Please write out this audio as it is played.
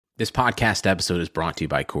This podcast episode is brought to you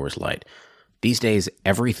by Coors Light. These days,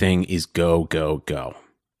 everything is go, go, go.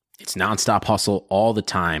 It's nonstop hustle all the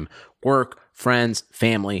time. Work, friends,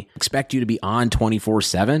 family expect you to be on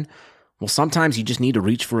 24/7. Well, sometimes you just need to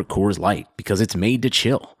reach for a Coors Light because it's made to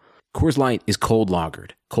chill. Coors Light is cold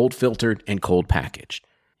lagered, cold filtered, and cold packaged.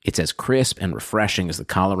 It's as crisp and refreshing as the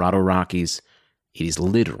Colorado Rockies. It is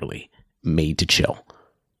literally made to chill.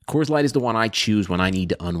 Coors Light is the one I choose when I need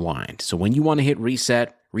to unwind. So when you want to hit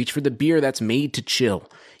reset, reach for the beer that's made to chill.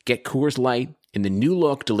 Get Coors Light in the new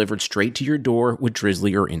look delivered straight to your door with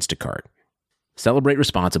Drizzly or Instacart. Celebrate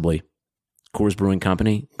responsibly. Coors Brewing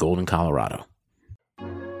Company, Golden, Colorado.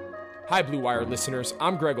 Hi, Blue Wire listeners.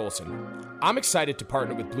 I'm Greg Olson. I'm excited to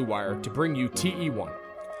partner with Blue Wire to bring you TE1,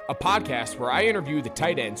 a podcast where I interview the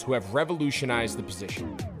tight ends who have revolutionized the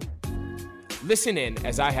position. Listen in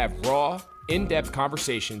as I have raw, in-depth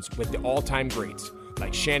conversations with the all-time greats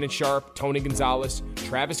like Shannon Sharpe, Tony Gonzalez,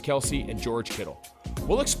 Travis Kelce, and George Kittle.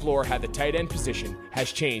 We'll explore how the tight end position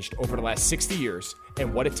has changed over the last 60 years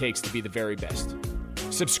and what it takes to be the very best.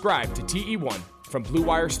 Subscribe to TE1 from Blue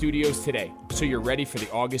Wire Studios today so you're ready for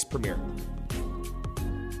the August premiere.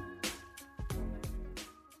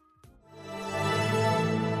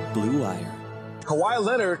 Blue Wire. Kawhi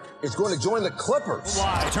Leonard is going to join the Clippers.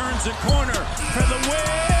 Kawhi turns the corner for the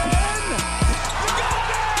win. Got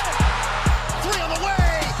it! Three on the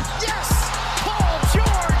way. Yes! Paul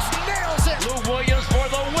George nails it. Lou Williams for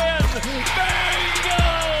the win. Bingo!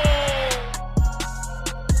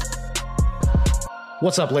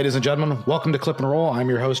 What's up, ladies and gentlemen? Welcome to Clip and Roll. I'm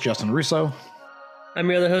your host, Justin Russo. I'm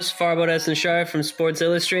your other host, Farbod Essen-Shire from Sports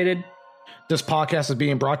Illustrated. This podcast is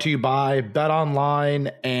being brought to you by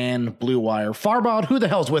BetOnline and Blue Wire. Farbod, who the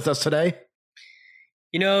hell's with us today?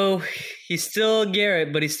 You know, he's still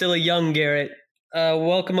Garrett, but he's still a young Garrett.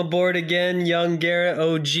 Welcome aboard again, young Garrett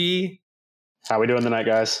OG. How we doing tonight,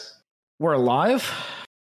 guys? We're alive?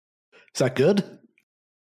 Is that good?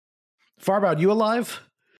 Farbod, you alive?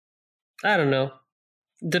 I don't know.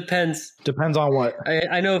 Depends. Depends on what?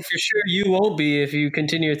 I know for sure you won't be if you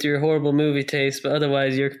continue with your horrible movie taste, but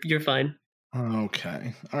otherwise you're fine.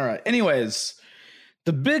 Okay. All right. Anyways,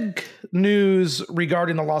 the big news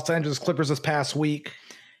regarding the Los Angeles Clippers this past week,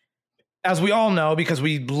 as we all know, because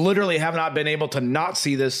we literally have not been able to not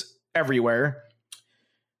see this everywhere,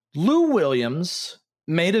 Lou Williams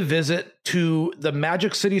made a visit to the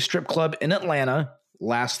Magic City Strip Club in Atlanta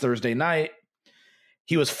last Thursday night.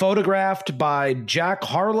 He was photographed by Jack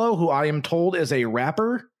Harlow, who I am told is a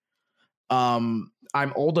rapper.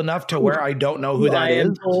 I'm old enough to where I don't know who that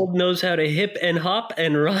is. Told knows how to hip and hop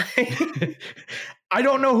and rhyme. I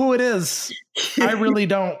don't know who it is. I really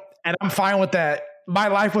don't. And I'm fine with that. My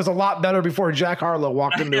life was a lot better before Jack Harlow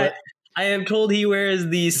walked into it. I am told he wears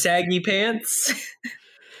the saggy pants.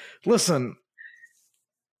 Listen,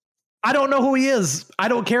 I don't know who he is. I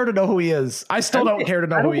don't care to know who he is. I still don't care to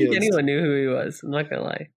know who he is. I don't think anyone knew who he was. I'm not going to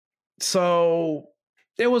lie. So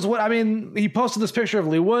it was he posted this picture of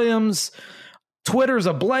Lou Williams. Twitter's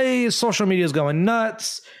ablaze. Social media is going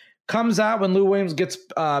nuts. Comes out when Lou Williams gets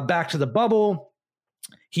back to the bubble.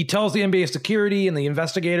 He tells the NBA security and the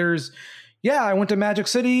investigators, yeah, I went to Magic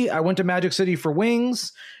City. I went to Magic City for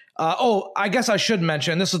wings. I guess I should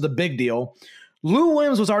mention, this is the big deal. Lou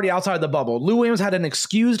Williams was already outside the bubble. Lou Williams had an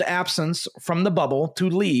excused absence from the bubble to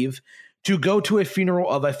leave to go to a funeral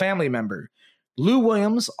of a family member. Lou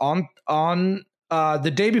Williams, on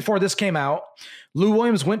the day before this came out, Lou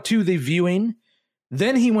Williams went to the viewing.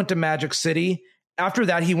 Then he went to Magic City. After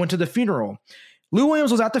that, he went to the funeral. Lou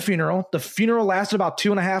Williams was at the funeral. The funeral lasted about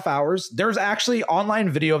 2.5 hours. There's actually online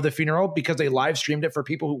video of the funeral because they live streamed it for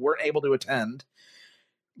people who weren't able to attend.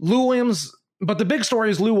 But the big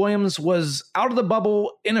story is Lou Williams was out of the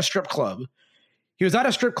bubble in a strip club. He was at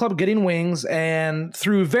a strip club getting wings, and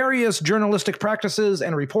through various journalistic practices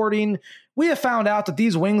and reporting, we have found out that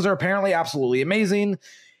these wings are apparently absolutely amazing.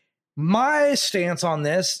 My stance on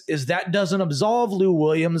this is that doesn't absolve Lou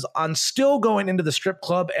Williams on still going into the strip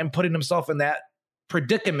club and putting himself in that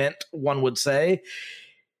predicament, one would say.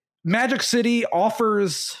 Magic City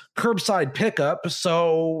offers curbside pickup,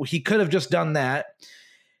 so he could have just done that.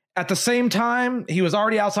 At the same time, he was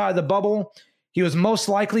already outside the bubble. He was most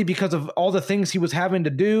likely, because of all the things he was having to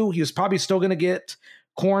do, he was probably still going to get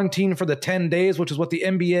quarantined for the 10 days, which is what the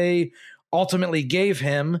NBA ultimately gave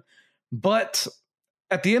him. But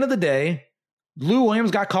at the end of the day, Lou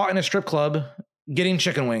Williams got caught in a strip club getting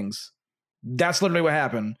chicken wings. That's literally what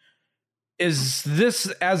happened. Is this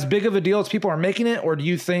as big of a deal as people are making it, or do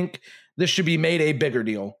you think this should be made a bigger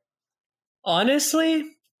deal? Honestly,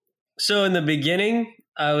 so in the beginning,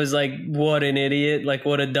 I was like, what an idiot, like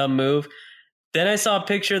what a dumb move. Then I saw a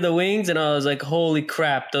picture of the wings and I was like, holy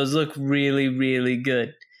crap, those look really, really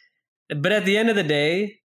good. But at the end of the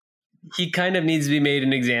day, he kind of needs to be made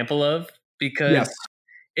an example of because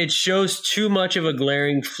it shows too much of a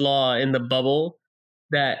glaring flaw in the bubble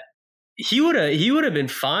that he would have been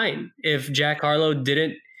fine if Jack Harlow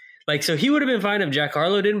didn't so he would have been fine if Jack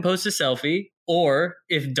Harlow didn't post a selfie or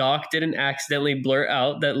if Doc didn't accidentally blurt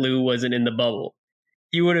out that Lou wasn't in the bubble.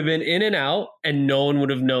 He would have been in and out and no one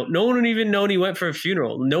would have known. No one would even known he went for a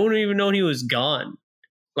funeral. No one would even known he was gone.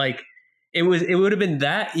 Like it would have been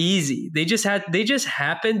that easy. They just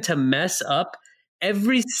happened to mess up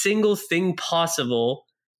every single thing possible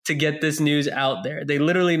to get this news out there. They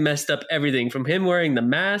literally messed up everything from him wearing the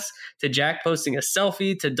mask to Jack posting a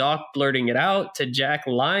selfie to Doc blurting it out to Jack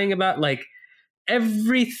lying about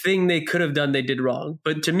everything they could have done, they did wrong.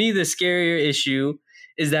 But to me, the scarier issue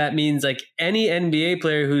is that means any NBA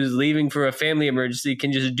player who's leaving for a family emergency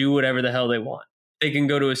can just do whatever the hell they want. They can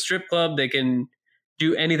go to a strip club. They can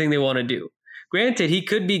do anything they want to do. Granted, he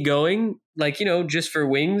could be going just for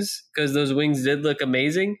wings because those wings did look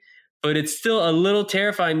amazing. But it's still a little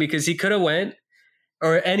terrifying because he could have went,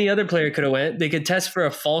 or any other player could have went. They could test for a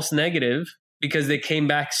false negative because they came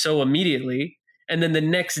back so immediately. And then the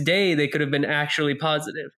next day they could have been actually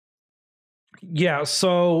positive. Yeah,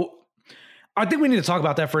 so I think we need to talk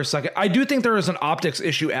about that for a second. I do think there is an optics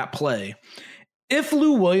issue at play. If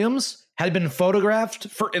Lou Williams had been photographed,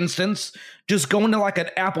 for instance, just going to an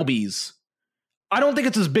Applebee's, I don't think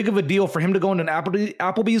it's as big of a deal for him to go into an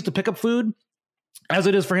Applebee's to pick up food as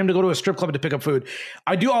it is for him to go to a strip club to pick up food.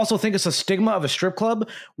 I do also think it's a stigma of a strip club,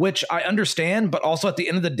 which I understand, but also at the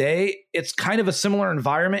end of the day, it's kind of a similar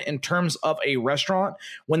environment in terms of a restaurant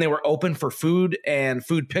when they were open for food and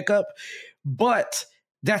food pickup. But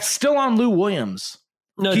that's still on Lou Williams.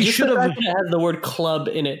 No, he should have. It has the word club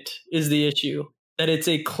in it is the issue. That it's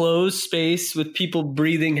a closed space with people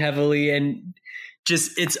breathing heavily and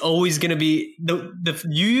just it's always going to be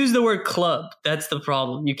you use the word club. That's the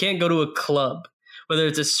problem. You can't go to a club. Whether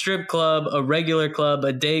it's a strip club, a regular club,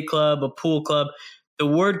 a day club, a pool club, the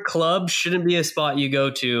word club shouldn't be a spot you go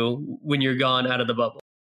to when you're gone out of the bubble.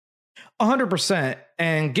 100%.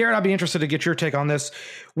 And Garrett, I'd be interested to get your take on this.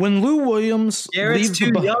 When Lou Williams Garrett's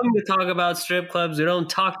too young to talk about strip clubs. We don't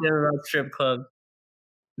talk to him about strip clubs.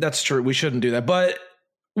 That's true. We shouldn't do that. But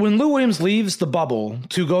when Lou Williams leaves the bubble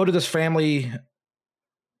to go to this family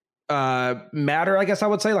matter, I guess I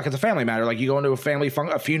would say, it's a family matter. You go into a family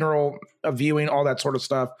a funeral, a viewing, all that sort of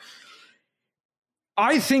stuff.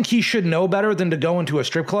 I think he should know better than to go into a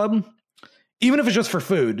strip club, even if it's just for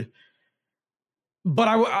food. But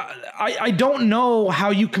I don't know how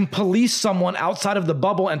you can police someone outside of the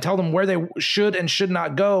bubble and tell them where they should and should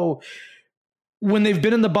not go when they've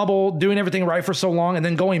been in the bubble doing everything right for so long and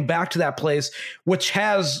then going back to that place, which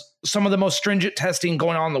has some of the most stringent testing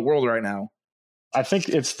going on in the world right now. I think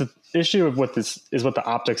it's the issue of what this is with the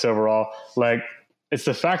optics overall. It's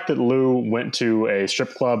the fact that Lou went to a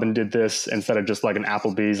strip club and did this instead of just an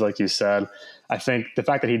Applebee's, like you said. I think the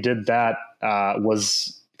fact that he did that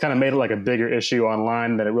was kind of made it a bigger issue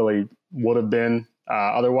online than it really would have been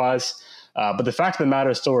otherwise. But the fact of the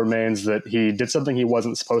matter still remains that he did something he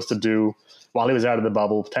wasn't supposed to do while he was out of the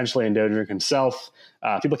bubble, potentially endangering himself.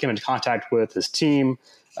 People came into contact with his team,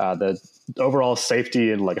 the overall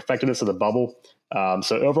safety and effectiveness of the bubble.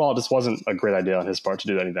 So overall, it just wasn't a great idea on his part to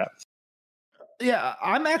do any of that. Yeah,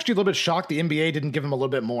 I'm actually a little bit shocked the NBA didn't give him a little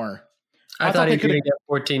bit more. I thought he was going to get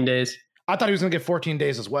 14 days. I thought he was going to get 14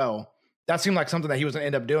 days as well. That seemed like something that he was going to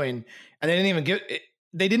end up doing. And they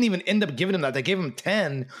didn't even end up giving him that. They gave him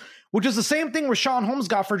 10, which is the same thing Richaun Holmes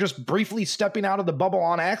got for just briefly stepping out of the bubble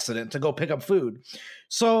on accident to go pick up food.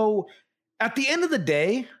 So at the end of the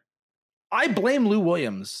day, I blame Lou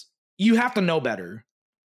Williams. You have to know better.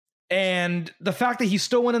 And the fact that he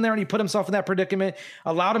still went in there and he put himself in that predicament,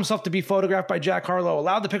 allowed himself to be photographed by Jack Harlow,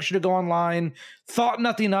 allowed the picture to go online, thought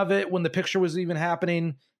nothing of it when the picture was even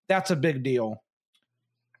happening, that's a big deal.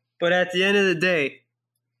 But at the end of the day,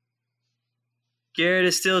 Garrett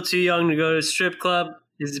is still too young to go to a strip club.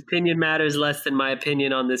 His opinion matters less than my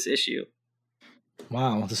opinion on this issue.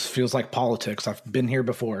 Wow, this feels like politics. I've been here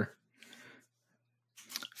before.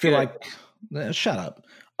 Shut up.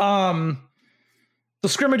 The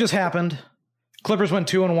scrimmages happened. Clippers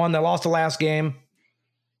went 2-1. They lost the last game.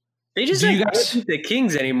 They just didn't beat the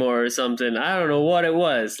Kings anymore or something. I don't know what it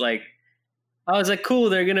was. I was like, cool,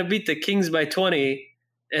 they're going to beat the Kings by 20.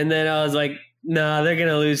 And then I was like, nah, they're going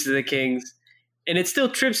to lose to the Kings. And it still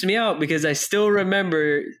trips me out because I still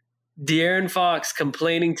remember De'Aaron Fox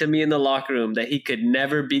complaining to me in the locker room that he could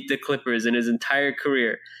never beat the Clippers in his entire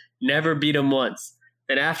career. Never beat them once.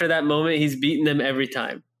 Then after that moment, he's beaten them every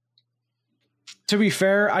time. To be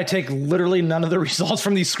fair, I take literally none of the results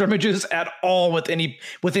from these scrimmages at all with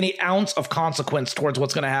any ounce of consequence towards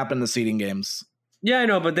what's going to happen in the seeding games. Yeah, I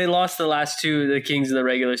know, but they lost the last two, the Kings in the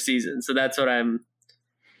regular season, so that's what I'm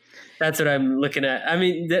looking at. I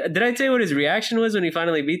mean, did I tell you what his reaction was when he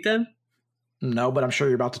finally beat them? No, but I'm sure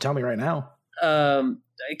you're about to tell me right now.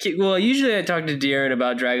 Well, usually I talk to De'Aaron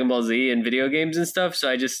about Dragon Ball Z and video games and stuff, so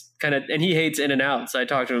I just kind of, and he hates In and Out, so I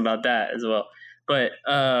talked to him about that as well. But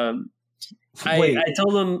I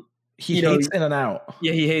told him he hates In and Out.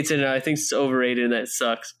 Yeah, he hates In and Out. I think it's overrated and that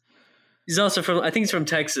sucks. He's also he's from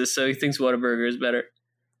Texas, so he thinks Whataburger is better.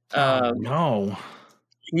 No.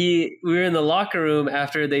 We were in the locker room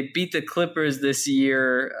after they beat the Clippers this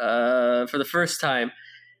year for the first time.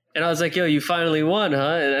 And I was like, yo, you finally won,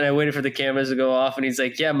 huh? And I waited for the cameras to go off. And he's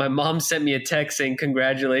like, yeah, my mom sent me a text saying,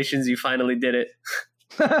 congratulations, you finally did it.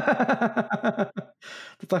 That's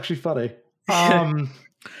actually funny.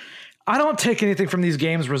 I don't take anything from these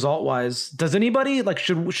games result-wise. Does anybody? Like,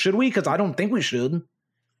 should we? Because I don't think we should.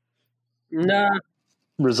 Nah.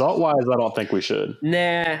 Result-wise, I don't think we should.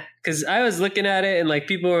 Nah, because I was looking at it and like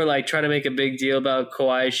people were like trying to make a big deal about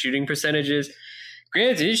Kawhi's shooting percentages.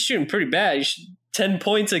 Granted, he's shooting pretty bad. He's 10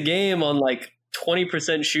 points a game on like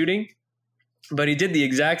 20% shooting. But he did the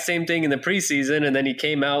exact same thing in the preseason, and then he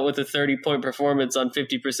came out with a 30-point performance on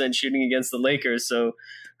 50% shooting against the Lakers. So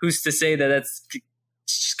who's to say that that's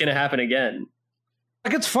just going to happen again?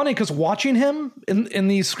 Like, it's funny because watching him in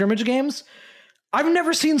these scrimmage games, I've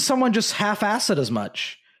never seen someone just half-ass it as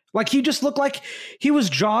much. Like, he just looked like he was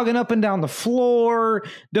jogging up and down the floor.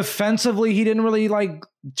 Defensively, he didn't really like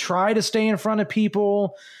try to stay in front of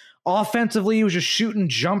people. Offensively, he was just shooting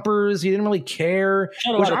jumpers. He didn't really care.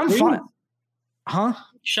 Like, I'm fine. Huh?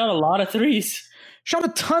 Shot a lot of threes. Shot a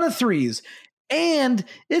ton of threes. And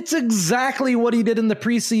it's exactly what he did in the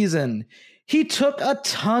preseason. He took a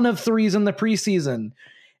ton of threes in the preseason.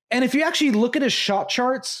 And if you actually look at his shot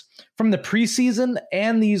charts from the preseason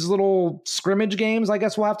and these little scrimmage games, I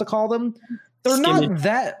guess we'll have to call them, they're not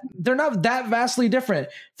that vastly different.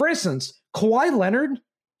 For instance, Kawhi Leonard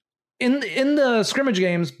in the scrimmage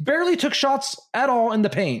games barely took shots at all in the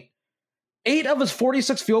paint. 8 of his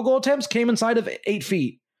 46 field goal attempts came inside of 8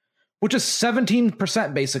 feet, which is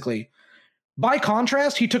 17% basically. By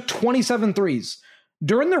contrast, he took 27 threes.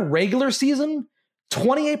 During the regular season,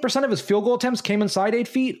 28% of his field goal attempts came inside 8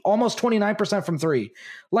 feet, almost 29% from 3.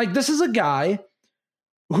 Like, this is a guy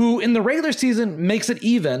who in the regular season makes it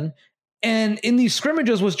even, and in these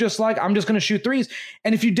scrimmages was just like, I'm just going to shoot threes.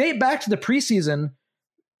 And if you date back to the preseason,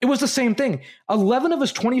 it was the same thing. 11 of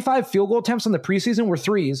his 25 field goal attempts in the preseason were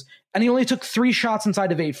threes, and he only took 3 shots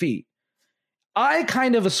inside of 8 feet. I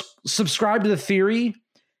kind of subscribe to the theory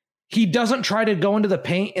he doesn't try to go into the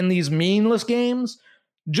paint in these meaningless games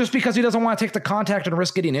just because he doesn't want to take the contact and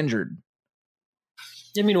risk getting injured.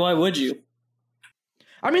 I mean, why would you?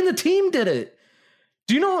 I mean, the team did it.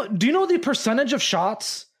 Do you know the percentage of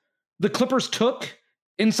shots the Clippers took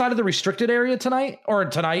inside of the restricted area tonight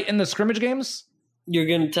in the scrimmage games? You're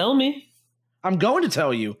going to tell me? I'm going to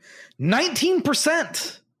tell you.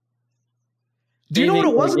 19%. Do you know what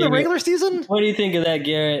it was in the regular season? What do you think of that,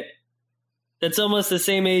 Garrett? That's almost the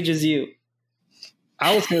same age as you.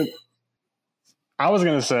 I was going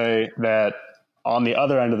to say that on the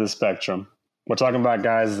other end of the spectrum, we're talking about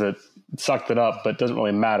guys that sucked it up, but it doesn't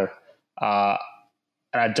really matter.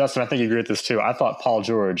 And Justin, I think you agree with this too. I thought Paul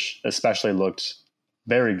George especially looked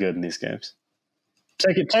very good in these games.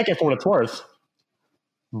 Take it for what it's worth,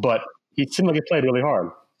 but he seemed like he played really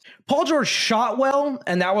hard. Paul George shot well,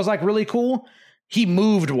 and that was like really cool. He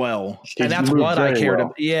moved well, and that's what I cared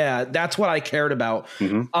about. Yeah, that's what I cared about.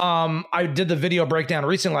 Mm-hmm. I did the video breakdown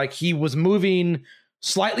recently. Like, he was moving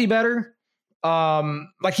slightly better.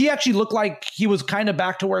 Like, he actually looked like he was kind of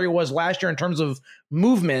back to where he was last year in terms of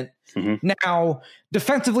movement. Mm-hmm. Now,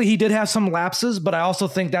 defensively, he did have some lapses, but I also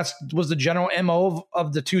think that was the general MO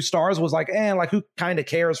of the 2 stars was like, who kind of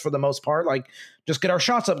cares for the most part? Like, just get our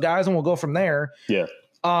shots up, guys, and we'll go from there. Yeah.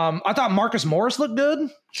 I thought Marcus Morris looked good.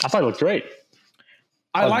 I thought he looked great.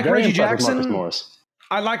 I like Reggie Jackson.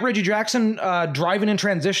 I like Reggie Jackson driving in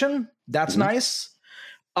transition. That's nice.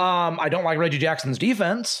 I don't like Reggie Jackson's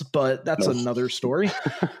defense, but that's another story.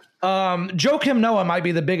 Joakim Noah might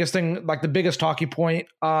be the biggest thing, like the biggest talking point.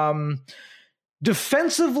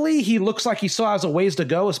 Defensively, he looks like he still has a ways to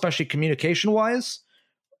go, especially communication-wise.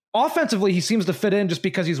 Offensively, he seems to fit in just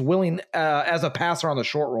because he's willing as a passer on the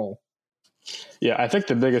short roll. Yeah, I think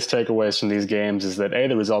the biggest takeaways from these games is that, A,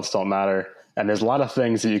 the results don't matter, And there's a lot of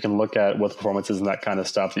things that you can look at with performances and that kind of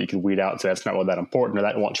stuff that you can weed out and say that's not really that important or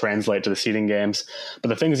that won't translate to the seeding games. But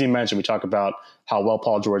the things you mentioned, we talk about how well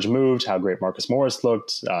Paul George moved, how great Marcus Morris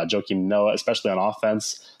looked, Joakim Noah, especially on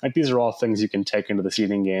offense. Like these are all things you can take into the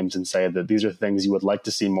seeding games and say that these are things you would like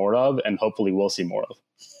to see more of and hopefully will see more of.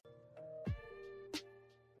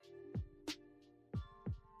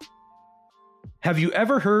 Have you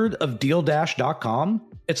ever heard of DealDash.com?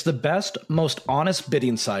 It's the best, most honest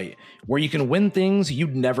bidding site where you can win things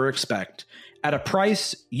you'd never expect at a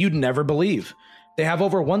price you'd never believe. They have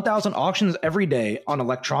over 1,000 auctions every day on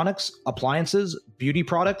electronics, appliances, beauty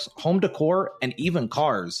products, home decor, and even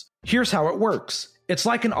cars. Here's how it works. It's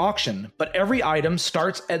like an auction, but every item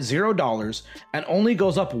starts at $0 and only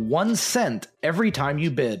goes up 1 cent every time you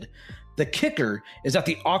bid. The kicker is that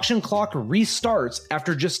the auction clock restarts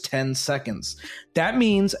after just 10 seconds. That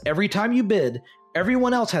means every time you bid,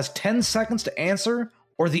 everyone else has 10 seconds to answer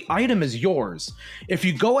or the item is yours. If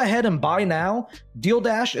you go ahead and buy now,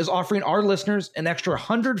 DealDash is offering our listeners an extra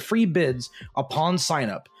 100 free bids upon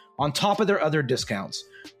sign-up, on top of their other discounts.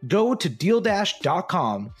 Go to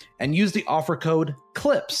DealDash.com and use the offer code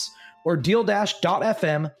CLIPS or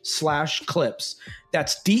DealDash.fm/clips.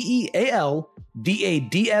 That's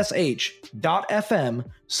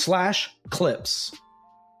DealDash.fm/clips.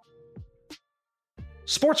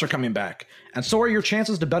 Sports are coming back, and so are your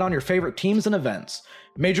chances to bet on your favorite teams and events.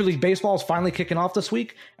 Major League Baseball is finally kicking off this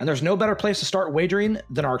week, and there's no better place to start wagering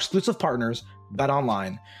than our exclusive partners,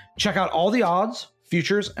 BetOnline. Check out all the odds,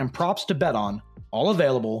 futures, and props to bet on, all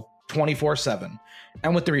available 24/7.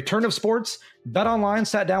 And with the return of sports, BetOnline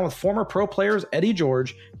sat down with former pro players Eddie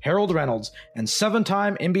George, Harold Reynolds, and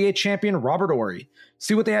 7-time NBA champion Robert Horry.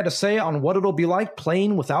 See what they had to say on what it'll be like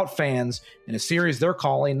playing without fans in a series they're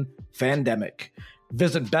calling Fandemic.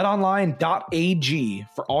 Visit betonline.ag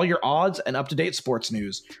for all your odds and up-to-date sports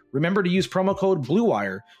news. Remember to use promo code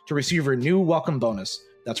BlueWire to receive your new welcome bonus.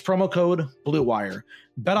 That's promo code BlueWire.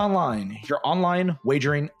 BetOnline, your online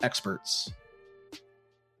wagering experts.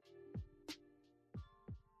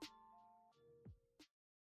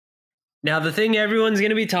 Now, the thing everyone's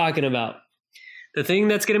going to be talking about, the thing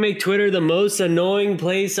that's going to make Twitter the most annoying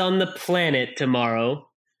place on the planet tomorrow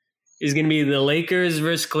is going to be the Lakers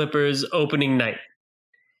versus Clippers opening night.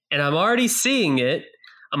 And I'm already seeing it.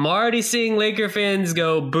 I'm already seeing Laker fans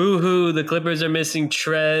go, boo-hoo, the Clippers are missing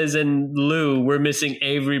Trez and Lou. We're missing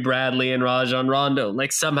Avery Bradley and Rajon Rondo.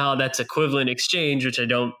 Like somehow that's equivalent exchange, which I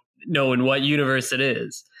don't know in what universe it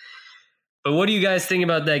is. But what do you guys think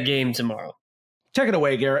about that game tomorrow? Take it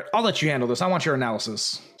away, Garrett. I'll let you handle this. I want your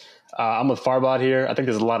analysis. I'm with Farbod here. I think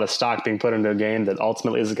there's a lot of stock being put into a game that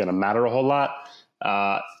ultimately isn't going to matter a whole lot.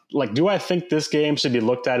 Do I think this game should be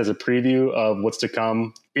looked at as a preview of what's to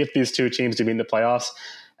come if these two teams do meet in the playoffs?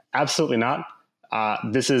 Absolutely not.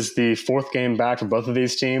 This is the fourth game back for both of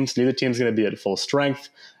these teams. Neither team's going to be at full strength.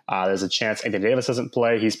 There's a chance Anthony Davis doesn't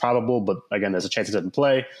play. He's probable, but again, there's a chance he doesn't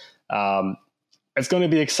play. It's going to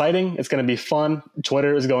be exciting. It's going to be fun.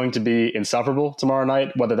 Twitter is going to be insufferable tomorrow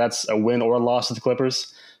night, whether that's a win or a loss to the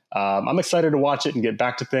Clippers. I'm excited to watch it and get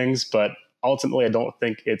back to things, but ultimately I don't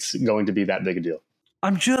think it's going to be that big a deal.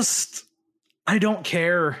 I don't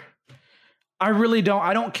care. I really don't.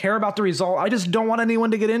 I don't care about the result. I just don't want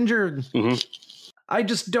anyone to get injured. Mm-hmm. I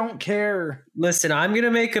just don't care. Listen, I'm going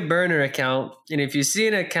to make a burner account. And if you see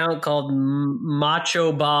an account called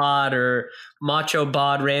Macho Bod or Macho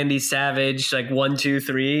Bod Randy Savage, like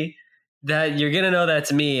 123, that you're going to know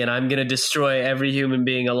that's me. And I'm going to destroy every human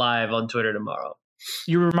being alive on Twitter tomorrow.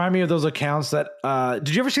 You remind me of those accounts that,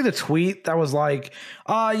 did you ever see the tweet that was like,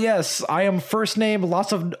 yes, I am first name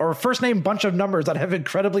bunch of numbers that have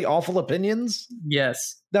incredibly awful opinions?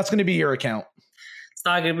 Yes. That's going to be your account. It's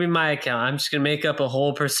not going to be my account. I'm just going to make up a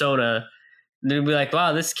whole persona. And then be like,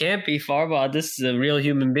 wow, this can't be Farbod. This is a real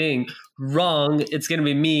human being. Wrong. It's going to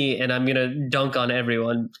be me, and I'm going to dunk on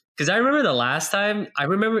everyone. Because I remember the last time,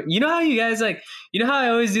 you know how you guys how I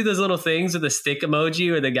always do those little things with the stick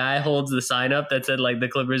emoji where the guy holds the sign up that said like the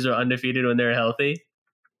Clippers are undefeated when they're healthy?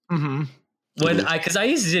 Mm-hmm. Because I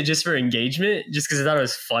used to do it just for engagement, just because I thought it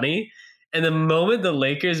was funny. And the moment the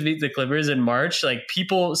Lakers beat the Clippers in March, like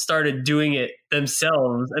people started doing it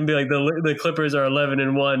themselves and be like, the Clippers are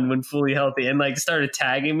 11-1 when fully healthy, and like started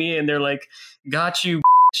tagging me, and they're like, got you,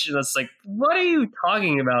 bitch. And it's like, what are you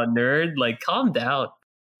talking about, nerd? Like, calm down.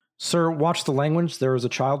 Sir, watch the language. There is a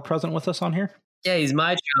child present with us on here. Yeah, he's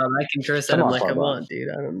my child. I can curse at him like I want, dude.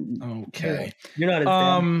 Okay. You're not his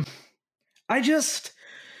fan.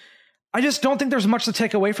 I just don't think there's much to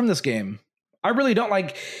take away from this game. I really don't.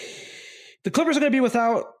 Like, the Clippers are going to be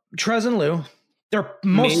without Trez and Lou. They're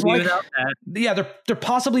most likely without Pat. Yeah, they're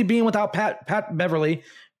possibly being without Pat Beverly.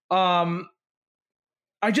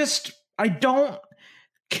 I don't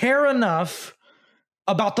care enough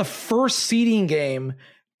about the first seeding game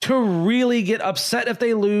to really get upset if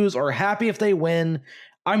they lose or happy if they win.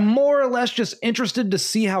 I'm more or less just interested to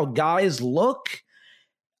see how guys look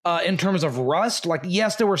in terms of rust. Like,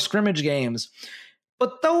 yes, there were scrimmage games,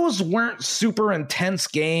 but those weren't super intense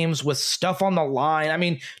games with stuff on the line. I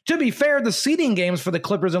mean, to be fair, the seeding games for the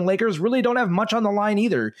Clippers and Lakers really don't have much on the line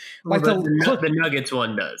either. Like the Nuggets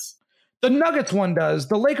one does. The Nuggets one does.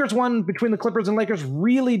 The Lakers one between the Clippers and Lakers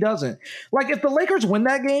really doesn't. Like, if the Lakers win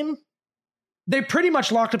that game, they pretty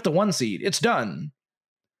much locked up the 1 seed. It's done.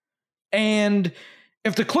 And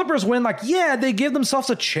if the Clippers win, like, yeah, they give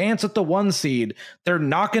themselves a chance at the 1 seed. They're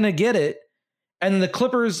not going to get it. And then the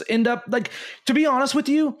Clippers end up, like, to be honest with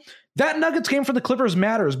you, that Nuggets game for the Clippers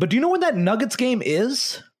matters. But do you know when that Nuggets game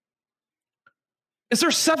is? It's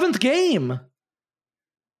their 7th game.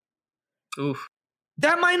 Oof.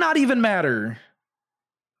 That might not even matter.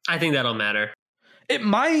 I think that'll matter. It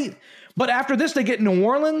might, but after this, they get New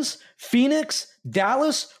Orleans, Phoenix,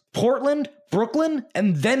 Dallas, Portland, Brooklyn,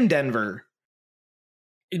 and then Denver.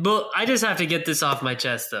 Well, I just have to get this off my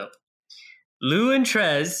chest, though. Lou and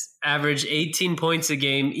Trez average 18 points a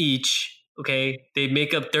game each. Okay, they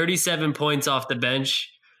make up 37 points off the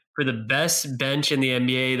bench for the best bench in the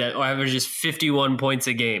NBA that averages 51 points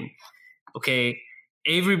a game. Okay,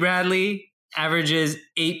 Avery Bradley averages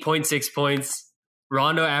 8.6 points.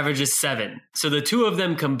 Rondo averages 7. So the two of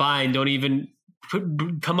them combined don't even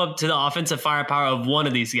come up to the offensive firepower of one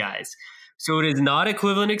of these guys. So it is not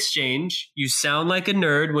equivalent exchange. You sound like a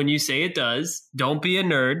nerd when you say it does. Don't be a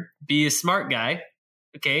nerd. Be a smart guy.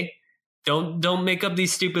 Okay? Don't make up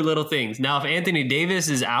these stupid little things. Now, if Anthony Davis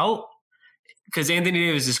is out, because Anthony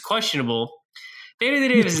Davis is questionable, if Anthony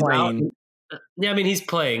Davis is out, yeah, I mean, he's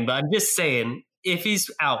playing, but I'm just saying, if he's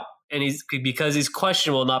out, and because he's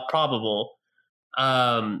questionable, not probable,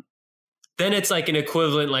 then it's like an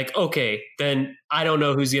equivalent, like, okay, then I don't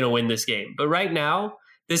know who's going to win this game. But right now,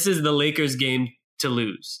 this is the Lakers game to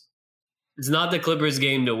lose. It's not the Clippers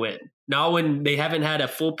game to win. Now, when they haven't had a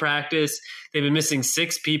full practice, they've been missing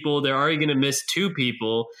 6 people. They're already going to miss 2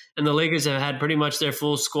 people. And the Lakers have had pretty much their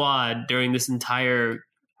full squad during this entire,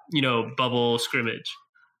 bubble scrimmage.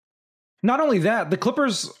 Not only that, the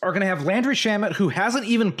Clippers are going to have Landry Shamet, who hasn't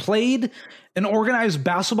even played an organized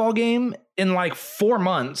basketball game in like 4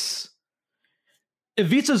 months.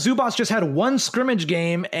 Ivica Zubac just had 1 scrimmage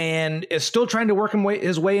game and is still trying to work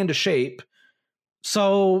his way into shape.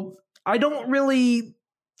 So I don't really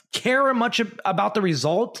care much about the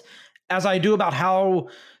result as I do about how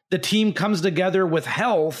the team comes together with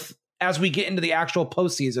health as we get into the actual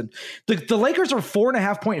postseason. The Lakers are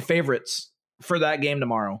 4.5-point favorites for that game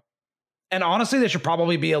tomorrow. And honestly, they should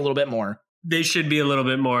probably be a little bit more. They should be a little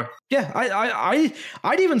bit more. Yeah,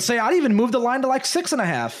 I'd even move the line to like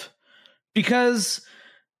 6.5 because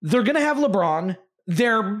they're going to have LeBron.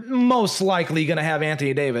 They're most likely going to have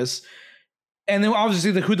Anthony Davis. And then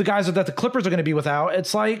obviously who the guys that the Clippers are going to be without.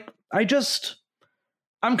 It's like,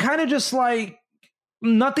 I'm kind of just like,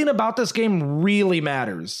 nothing about this game really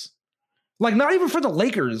matters. Like, not even for the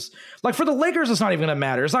Lakers. Like, for the Lakers, it's not even going to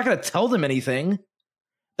matter. It's not going to tell them anything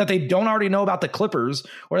that they don't already know about the Clippers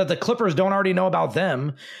or that the Clippers don't already know about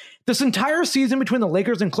them. This entire season between the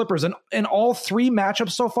Lakers and Clippers and all 3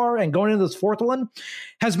 matchups so far and going into this 4th one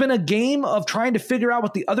has been a game of trying to figure out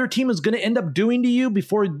what the other team is going to end up doing to you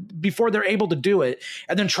before they're able to do it,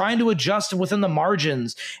 and then trying to adjust within the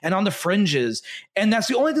margins and on the fringes. And that's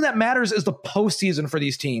the only thing that matters is the postseason for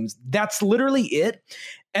these teams. That's literally it.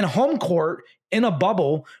 And home court in a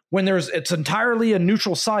bubble when it's entirely a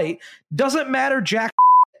neutral site doesn't matter jack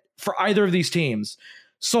for either of these teams.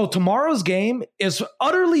 So tomorrow's game is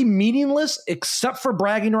utterly meaningless except for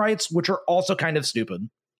bragging rights, which are also kind of stupid.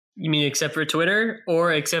 You mean except for Twitter,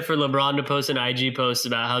 or except for LeBron to post an IG post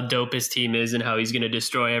about how dope his team is and how he's going to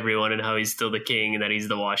destroy everyone and how he's still the king and that he's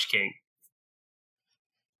the wash king?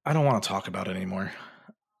 I don't want to talk about it anymore.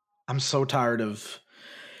 I'm so tired of...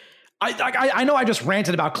 I know I just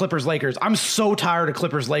ranted about Clippers-Lakers. I'm so tired of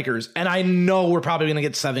Clippers-Lakers, and I know we're probably going to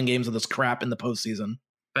get 7 games of this crap in the postseason.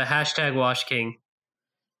 But hashtag wash king.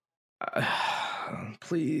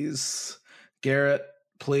 Please, Garrett,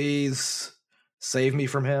 please save me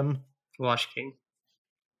from him. Wash king.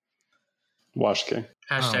 Wash king.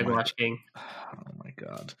 Hashtag wash king. Oh my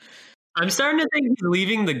God. I'm starting to think he's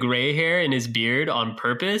leaving the gray hair in his beard on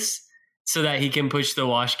purpose so that he can push the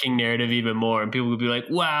wash king narrative even more. And people will be like,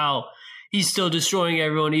 wow, he's still destroying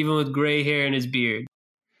everyone even with gray hair in his beard.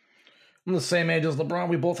 I'm the same age as LeBron.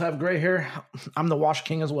 We both have gray hair. I'm the wash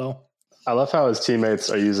king as well. I love how his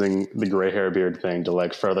teammates are using the gray hair beard thing to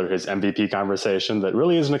like further his MVP conversation that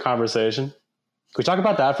really isn't a conversation. we talk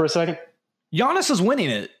about that for a second? Giannis is winning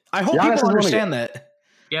it. I hope Giannis people understand that.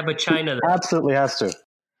 Yeah, but China though. Absolutely has to.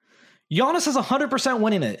 Giannis is 100%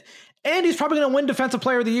 winning it. And he's probably going to win Defensive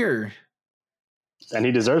Player of the Year. And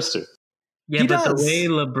he deserves to. Yeah, He but does. the way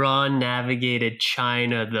LeBron navigated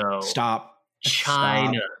China, though. Stop.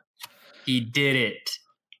 China. Stop. He did it.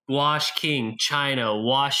 Wash King, China.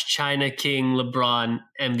 Wash China King, LeBron,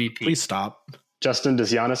 MVP. Please stop. Justin,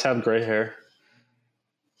 does Giannis have gray hair?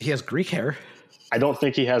 He has Greek hair. I don't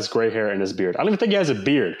think he has gray hair in his beard. I don't even think he has a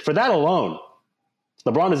beard. For that alone,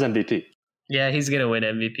 LeBron is MVP. Yeah, he's going to win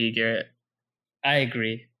MVP, Garrett. I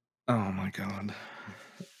agree. Oh, my God.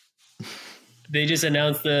 They just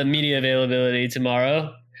announced the media availability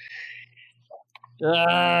tomorrow. 8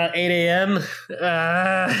 a.m.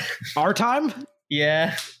 Our time?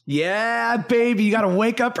 Yeah. Yeah, baby. You got to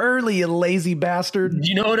wake up early, you lazy bastard. Do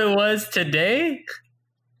you know what it was today?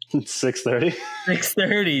 6:30.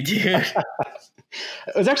 6:30, dude.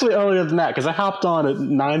 It was actually earlier than that because I hopped on at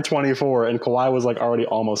 9:24 and Kawhi was like already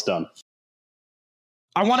almost done.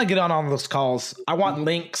 I want to get on those calls. I want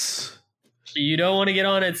links. You don't want to get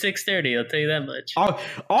on at 6:30, I'll tell you that much.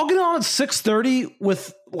 I'll get on at 6:30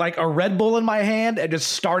 with like a Red Bull in my hand and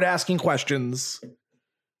just start asking questions.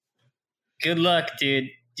 Good luck, dude.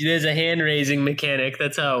 There's a hand-raising mechanic.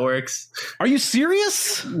 That's how it works. Are you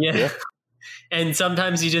serious? Yeah. And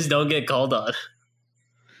sometimes you just don't get called on.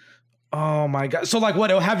 Oh my God. So like what?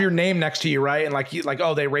 It'll have your name next to you, right? And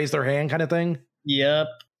oh, they raise their hand kind of thing? Yep.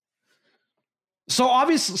 So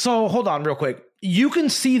hold on real quick. You can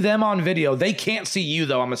see them on video. They can't see you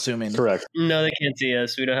though, I'm assuming. Correct. No, they can't see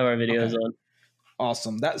us. We don't have our videos on.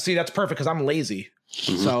 Awesome. That's perfect because I'm lazy.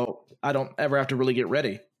 Mm-hmm. So I don't ever have to really get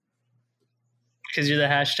ready. Because you're the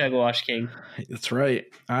hashtag Wash King. That's right.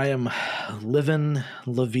 I am living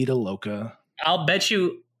La Vida Loca. I'll bet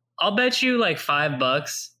you like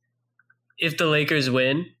 $5 if the Lakers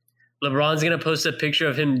win. LeBron's going to post a picture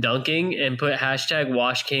of him dunking and put hashtag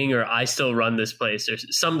Wash King or I still run this place or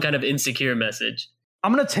some kind of insecure message.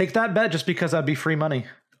 I'm going to take that bet just because that'd be free money.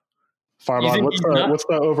 Farbon, what's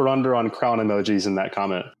the over-under on crown emojis in that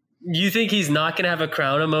comment? You think he's not going to have a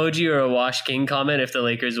crown emoji or a Wash King comment if the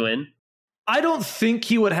Lakers win? I don't think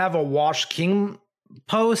he would have a Wash King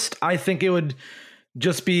post. I think it would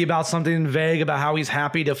just be about something vague about how he's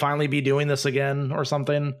happy to finally be doing this again or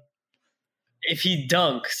something. If he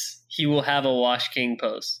dunks, he will have a Wash King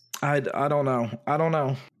post. I don't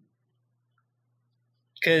know.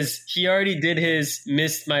 Because he already did his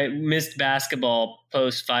missed basketball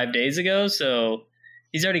post 5 days ago, so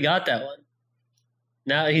he's already got that one.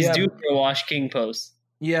 Now he's due for a Wash King post.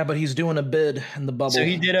 Yeah, but he's doing a bid in the bubble. So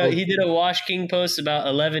he did a Wash King post about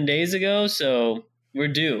 11 days ago, so we're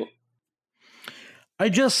due.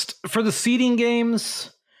 For the seeding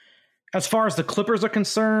games, as far as the Clippers are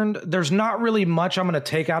concerned, there's not really much I'm going to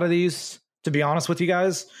take out of these, to be honest with you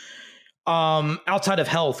guys, outside of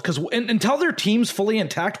health. Because until their team's fully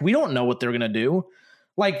intact, we don't know what they're going to do.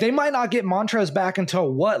 Like, they might not get Montrez back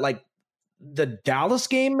until what? Like, the Dallas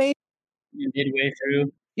game, maybe? Midway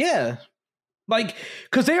through. Yeah. Like,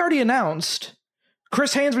 because they already announced,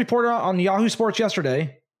 Chris Haynes reported on Yahoo Sports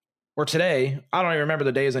yesterday, or today. I don't even remember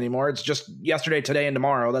the days anymore. It's just yesterday, today, and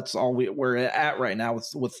tomorrow. That's all we're at right now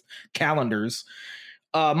with calendars.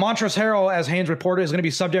 Montrezl Harrell, as Haynes reported, is going to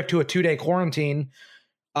be subject to a 2-day quarantine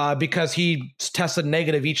because he tested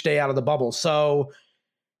negative each day out of the bubble. So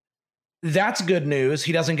that's good news.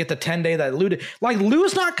 He doesn't get the 10-day that Lou did. Like,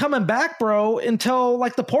 Lou's not coming back, bro, until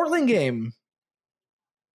like the Portland game.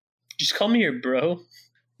 Just call me your bro.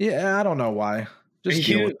 Yeah, I don't know why. Just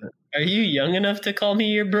deal with it. Are you young enough to call me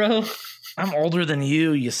your bro? I'm older than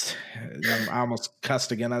you. I almost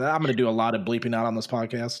cussed again. I'm going to do a lot of bleeping out on this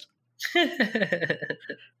podcast.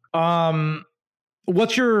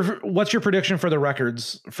 What's your prediction for the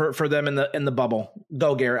records for them in the bubble?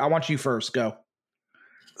 Go, Garrett. I want you first. Go.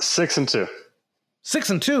 6-2.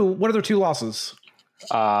 6-2. What are their two losses?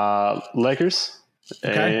 Lakers.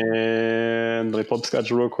 Okay. And let me pull up the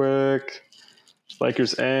schedule real quick.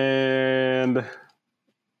 Lakers and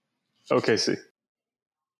OKC.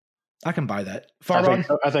 I can buy that. Farbon?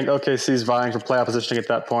 I think OKC's vying for playoff positioning at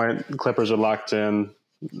that point. Clippers are locked in.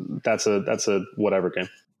 That's a whatever game.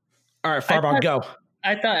 All right, Farbon, go.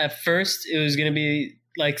 I thought at first it was going to be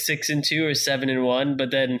like 6-2 or 7-1,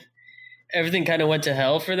 but then everything kind of went to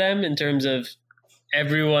hell for them in terms of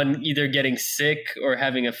everyone either getting sick or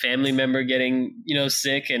having a family member getting,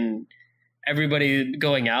 sick and everybody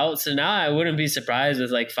going out. So now I wouldn't be surprised with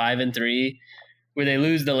like 5-3, where they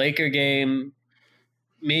lose the Laker game,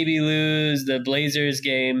 maybe lose the Blazers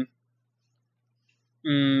game,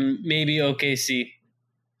 maybe OKC.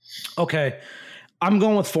 Okay. I'm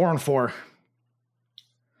going with 4-4.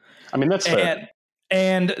 I mean, that's fair.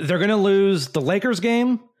 And they're going to lose the Lakers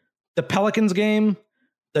game, the Pelicans game,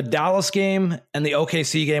 the Dallas game, and the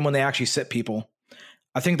OKC game when they actually sit people.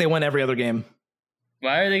 I think they win every other game.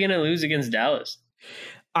 Why are they going to lose against Dallas?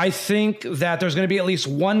 I think that there's going to be at least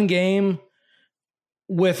one game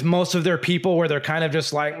with most of their people where they're kind of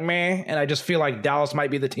just like, meh, and I just feel like Dallas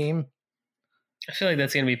might be the team. I feel like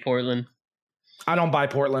that's going to be Portland. I don't buy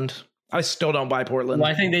Portland. I still don't buy Portland.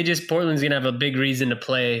 Well, I think Portland's going to have a big reason to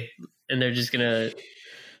play, and they're just going to...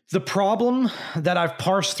 The problem that I've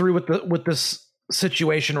parsed through with this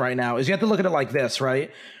situation right now is you have to look at it like this,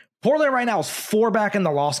 right? Portland right now is 4 back in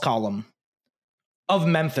the loss column of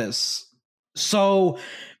Memphis. So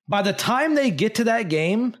by the time they get to that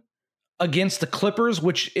game against the Clippers,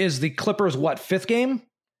 which is the Clippers, 5th game?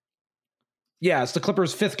 Yeah, it's the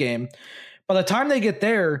Clippers' 5th game. By the time they get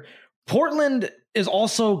there, Portland is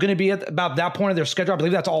also going to be at about that point of their schedule. I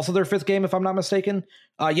believe that's also their 5th game, if I'm not mistaken.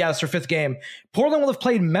 Yeah, it's their 5th game. Portland will have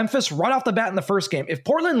played Memphis right off the bat in the first game. If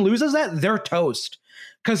Portland loses that, they're toast.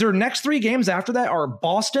 Because their next 3 games after that are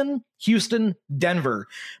Boston, Houston, Denver.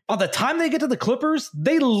 By the time they get to the Clippers,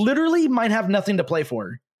 they literally might have nothing to play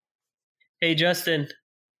for. Hey, Justin.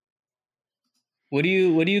 What do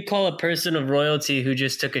you call a person of royalty who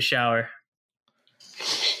just took a shower?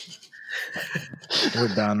 We're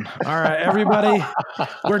done. All right, everybody.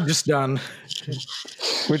 We're just done.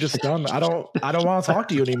 We're just done. I don't want to talk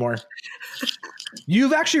to you anymore.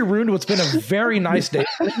 You've actually ruined what's been a very nice day.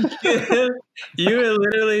 You were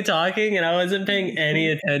literally talking and I wasn't paying any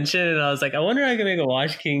attention, and I was like, I wonder if I can make a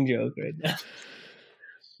Wash King joke right now.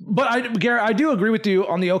 But Garrett, I do agree with you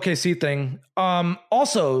on the OKC thing.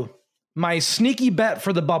 Also, my sneaky bet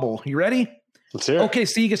for the bubble. You ready? Let's hear it.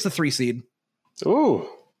 OKC gets the 3 seed. Ooh.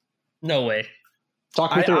 No way.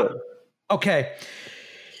 Talk me through it. Okay.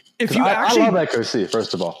 If you I love OKC,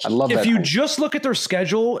 first of all. I love that. If you just look at their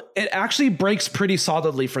schedule, it actually breaks pretty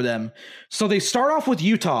solidly for them. So they start off with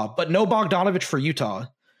Utah, but no Bogdanovich for Utah.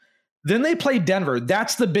 Then they play Denver.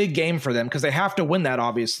 That's the big game for them because they have to win that,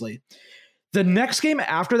 obviously. The next game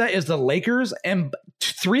after that is the Lakers. And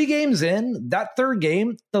 3 games in, that 3rd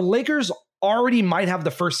game, the Lakers already might have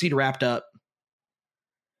the 1st seed wrapped up.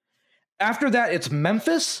 After that, it's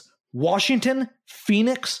Memphis, Washington,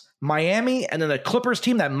 Phoenix, Miami, and then the Clippers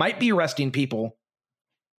team that might be resting people.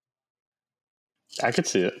 I could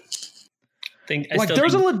see it.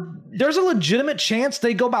 There's a legitimate chance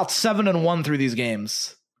they go about 7-1 through these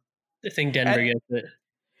games. I think Denver gets it.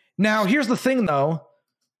 Now, here's the thing, though.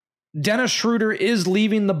 Dennis Schroeder is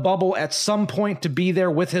leaving the bubble at some point to be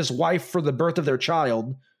there with his wife for the birth of their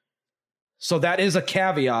child. So that is a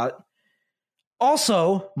caveat.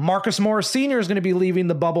 Also, Marcus Morris Sr. is going to be leaving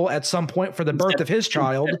the bubble at some point for the birth of his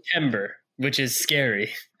child. September, which is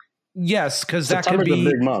scary. Yes, because that could be a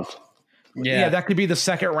big month. Yeah, that could be the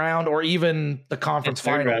 2nd round or even the conference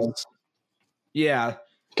finals. Yeah.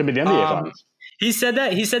 Could be the NBA finals. He said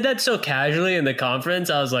that so casually in the conference.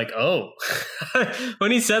 I was like, oh. When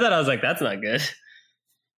he said that, I was like, that's not good.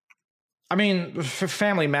 I mean,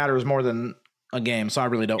 family matters more than a game, so I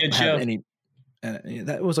really don't have any. And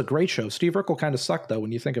that was a great show. Steve Urkel kind of sucked, though,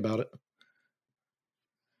 when you think about it.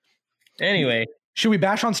 Anyway. Should we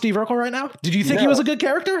bash on Steve Urkel right now? Did you think he was a good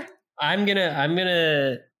character? I'm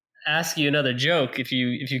gonna ask you another joke if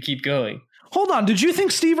you keep going. Hold on. Did you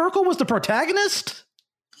think Steve Urkel was the protagonist?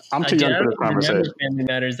 I'm too young for this conversation. Family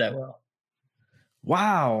Matters that well.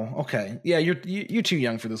 Wow. Okay. Yeah, you're too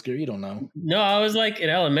young for this, girl. You don't know. No, I was like in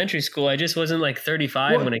elementary school. I just wasn't like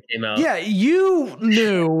 35 when it came out. Yeah, you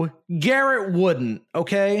knew. Garrett wouldn't.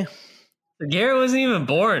 Okay. Garrett wasn't even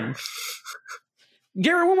born.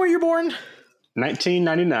 Garrett, when were you born?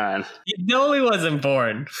 1999. You know he wasn't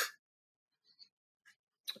born.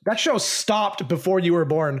 That show stopped before you were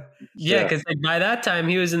born. Yeah, because by that time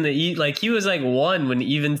he was in the he was like 1 when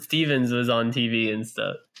Even Stevens was on TV and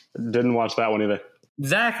stuff. Didn't watch that one either.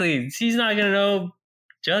 Exactly. He's not gonna know,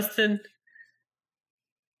 Justin.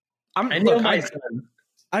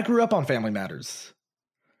 I grew up on Family Matters.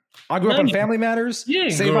 I grew up on Family Matters.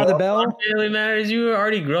 Saved by the Bell. Family Matters. You were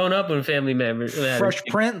already grown up on Family Matters. Fresh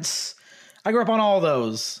Prince. I grew up on all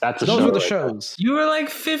those. Those were the shows. You were like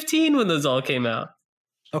 15 when those all came out.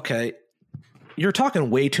 Okay, you're talking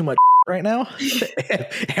way too much right now.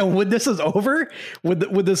 And when this is over, when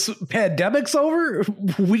this pandemic's over,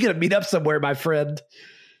 we gotta meet up somewhere, my friend.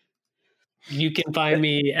 You can find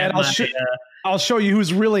me at I'll show you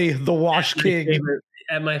who's really the Wash King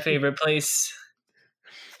at my favorite place.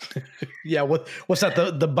 Yeah, what's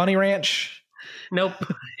that? The Bunny Ranch? Nope,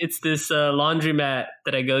 it's this laundromat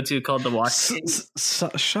that I go to called the Wash King.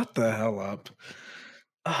 Shut the hell up.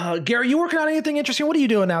 Gary, you working on anything interesting? What are you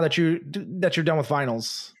doing now that you're done with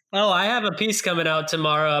finals? Oh, I have a piece coming out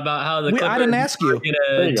tomorrow about how the Clippers I didn't ask you. are going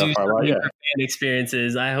to do something for fan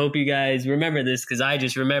experiences. I hope you guys remember this because I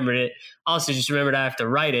just remembered it. Also, just remembered I have to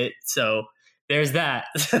write it. So there's that.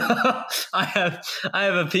 I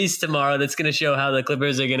have a piece tomorrow that's going to show how the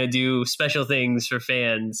Clippers are going to do special things for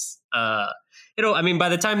fans. By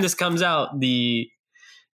the time this comes out, the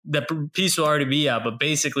piece will already be out. But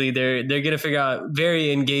basically, they're going to figure out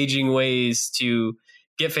very engaging ways to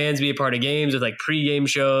get fans to be a part of games with like pregame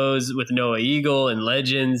shows with Noah Eagle and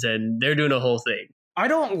legends, and they're doing a whole thing. I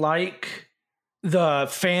don't like the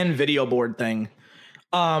fan video board thing.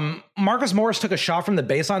 Marcus Morris took a shot from the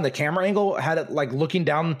baseline. The camera angle had it like looking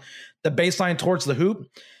down the baseline towards the hoop.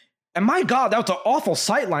 And my God, that was an awful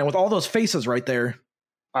sight line with all those faces right there.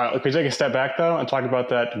 All right, can we take a step back though and talk about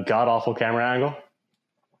that god-awful camera angle?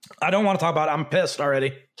 I don't want to talk about it. I'm pissed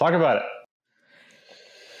already. Talk about it.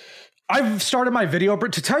 I've started my video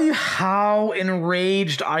to tell you how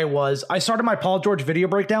enraged I was. I started my Paul George video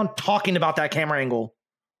breakdown talking about that camera angle.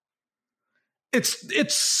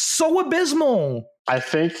 It's so abysmal. I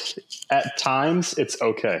think at times it's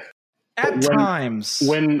okay. At times.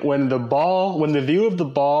 When the view of the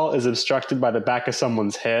ball is obstructed by the back of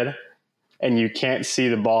someone's head and you can't see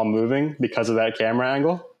the ball moving because of that camera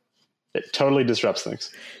angle, it totally disrupts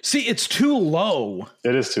things. See, it's too low.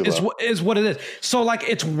 It is too low. Is what it is. So, like,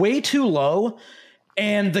 it's way too low.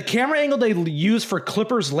 And the camera angle they use for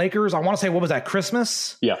Clippers, Lakers, I want to say, what was that,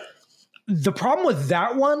 Christmas? Yeah. The problem with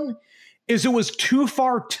that one is it was too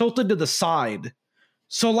far tilted to the side.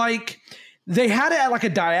 So, like, they had it at, like, a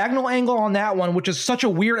diagonal angle on that one, which is such a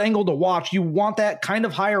weird angle to watch. You want that kind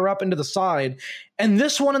of higher up into the side. And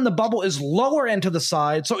this one in the bubble is lower into the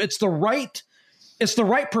side. So, it's the right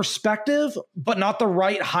perspective, but not the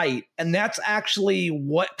right height. And that's actually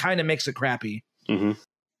what kind of makes it crappy. Mm-hmm.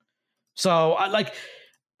 So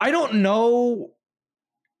I don't know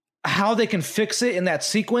how they can fix it in that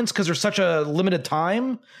sequence because there's such a limited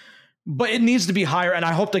time, but it needs to be higher. And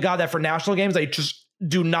I hope to God that for national games, they just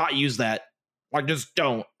do not use that. Like, just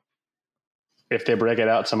don't. If they break it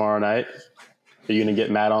out tomorrow night, are you going to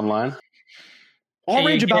get mad online? I'll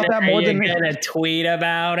rage about that more than gonna tweet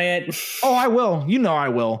about it. Oh, I will. You know I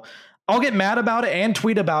will. I'll get mad about it and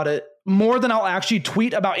tweet about it more than I'll actually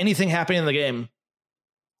tweet about anything happening in the game.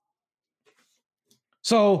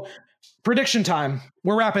 So, prediction time.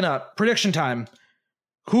 We're wrapping up. Prediction time.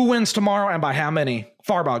 Who wins tomorrow and by how many?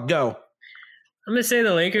 Farbod, go. I'm going to say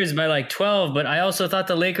the Lakers by like 12, but I also thought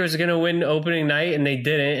the Lakers were going to win opening night and they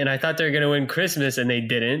didn't. And I thought they were going to win Christmas and they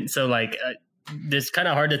didn't. So, like, it's kind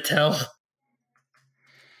of hard to tell.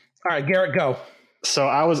 All right, Garrett, go. So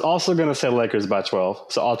I was also going to say Lakers by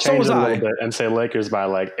 12. So I'll change it a little bit and say Lakers by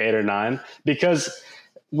like 8 or 9 because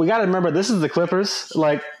we got to remember this is the Clippers.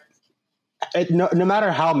 Like, no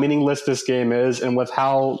matter how meaningless this game is and with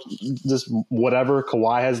how just whatever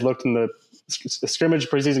Kawhi has looked in the scrimmage,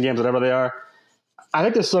 preseason games, whatever they are, I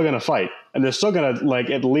think they're still going to fight and they're still going to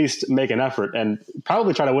like at least make an effort and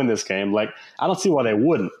probably try to win this game. Like, I don't see why they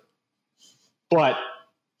wouldn't, but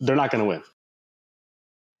they're not going to win.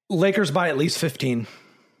 Lakers by at least 15.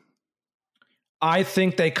 I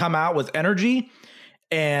think they come out with energy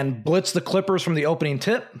and blitz the Clippers from the opening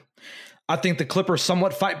tip. I think the Clippers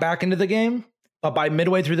somewhat fight back into the game, but by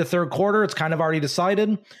midway through the third quarter, it's kind of already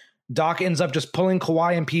decided. Doc ends up just pulling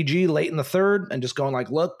Kawhi and PG late in the third and just going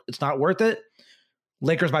like, look, it's not worth it.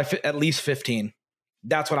 Lakers by at least 15.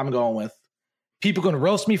 That's what I'm going with. People can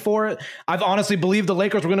roast me for it. I've honestly believed the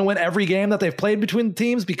Lakers were going to win every game that they've played between the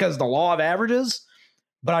teams because the law of averages.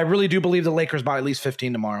 But I really do believe the Lakers by at least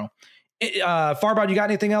 15 tomorrow. Farbod, you got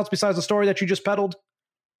anything else besides the story that you just peddled?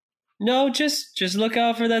 No, just look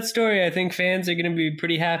out for that story. I think fans are going to be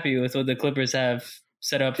pretty happy with what the Clippers have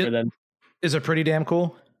set up for them. Is it pretty damn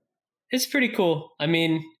cool? It's pretty cool. I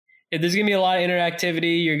mean, there's going to be a lot of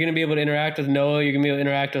interactivity. You're going to be able to interact with Noah. You're going to be able to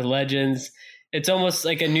interact with legends. It's almost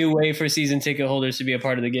like a new way for season ticket holders to be a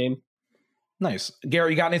part of the game. Nice.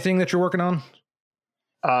 Garrett, you got anything that you're working on?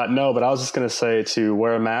 No, but I was just going to say to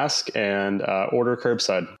wear a mask and order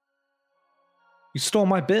curbside. You stole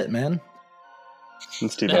my bit, man.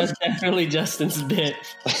 That's definitely Justin's bit.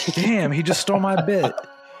 Damn, he just stole my bit.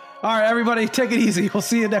 All right, everybody, take it easy. We'll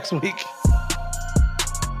see you next week.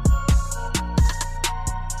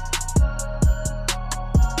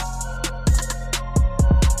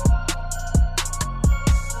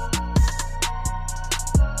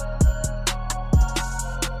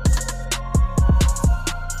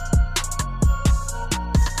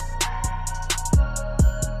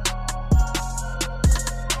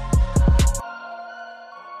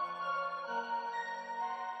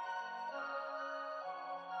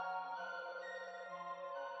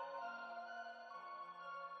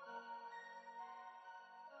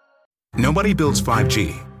 Nobody builds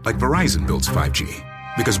 5G like Verizon builds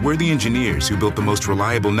 5G, because we're the engineers who built the most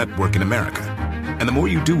reliable network in America. And the more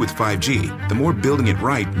you do with 5G, the more building it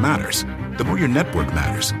right matters. The more your network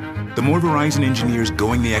matters. The more Verizon engineers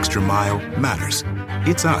going the extra mile matters.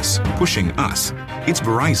 It's us pushing us. It's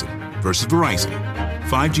Verizon versus Verizon.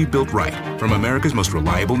 5G built right from America's most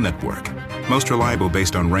reliable network. Most reliable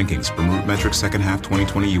based on rankings from RootMetrics second half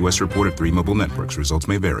 2020 U.S. report of 3 mobile networks. Results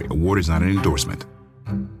may vary. Award is not an endorsement.